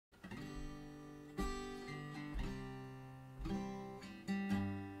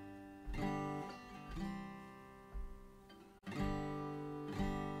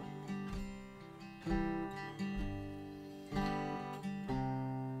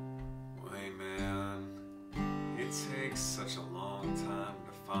takes such a long time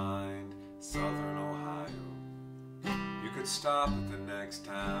to find Southern Ohio. You could stop at the next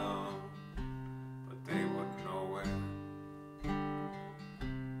town, but they wouldn't know where.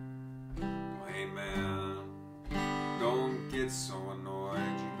 Well, hey man, don't get so annoyed.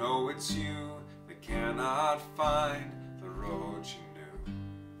 You know it's you that cannot find the road you knew.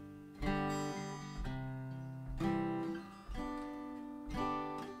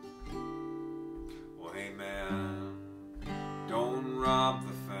 Well, hey man, don't rob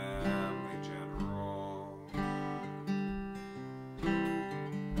the family general.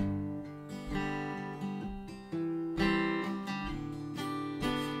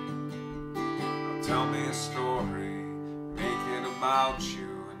 Now tell me a story, make it about you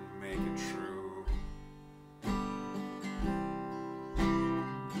and make it true.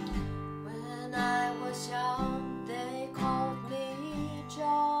 When I was young, they called me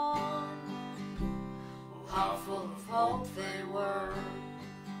John. Oh, how full of hope they were.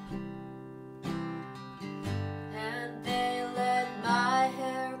 And they let my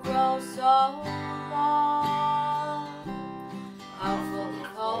hair grow so long. How full of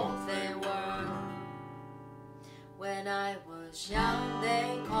hope they were. When I was young,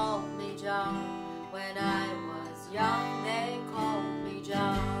 they called me John. When I was young, they called me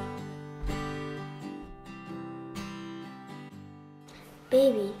John.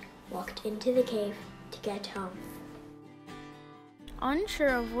 Baby walked into the cave to get home.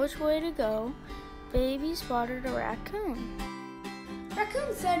 Unsure of which way to go, Baby spotted a raccoon.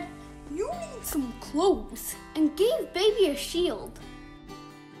 Raccoon said, "You need some clothes," and gave Baby a shield.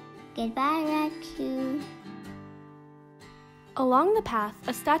 Goodbye, raccoon. Along the path,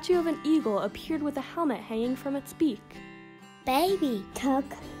 a statue of an eagle appeared with a helmet hanging from its beak. Baby took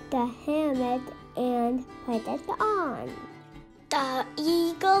the helmet and put it on. The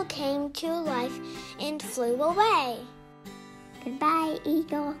eagle came to life and flew away. Goodbye,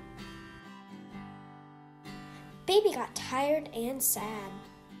 eagle. Baby got tired and sad.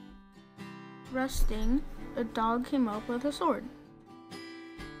 Resting, a dog came up with a sword.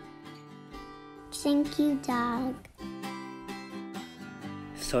 Thank you, dog.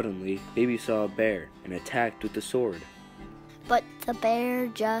 Suddenly, Baby saw a bear and attacked with the sword. But the bear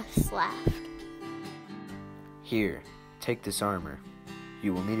just laughed. Here, take this armor.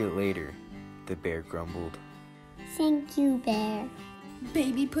 You will need it later, the bear grumbled. Thank you, bear.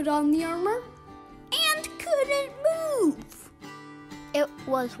 Baby put on the armor and couldn't move. It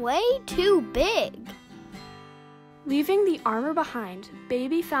was way too big. Leaving the armor behind,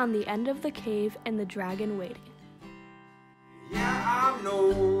 Baby found the end of the cave and the dragon waiting. Yeah, I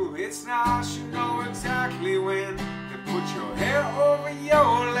know it's nice, you know exactly when to put your hair over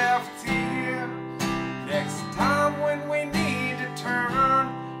your left ear. Next time when we need to turn,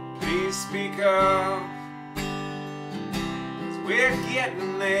 please speak up. 'Cause we're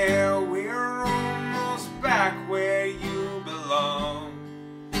getting there, we're almost back where you belong.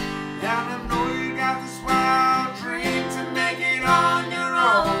 And I know you got this wild dream to make it on your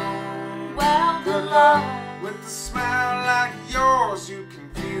own. Well, Good luck with a smile like yours, you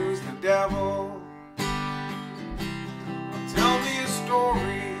confuse the devil. Tell me a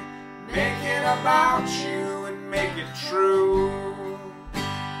story, make it about you and make it true.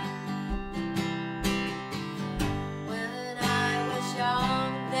 When I was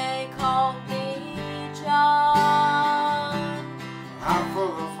young, they called me John. How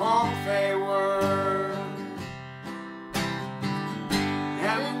full of hope they were.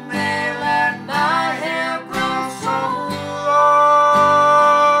 And they let my hair grow so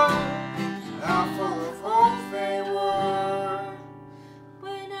long. How full of hope they were.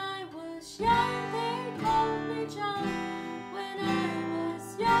 When I was young, they called me John.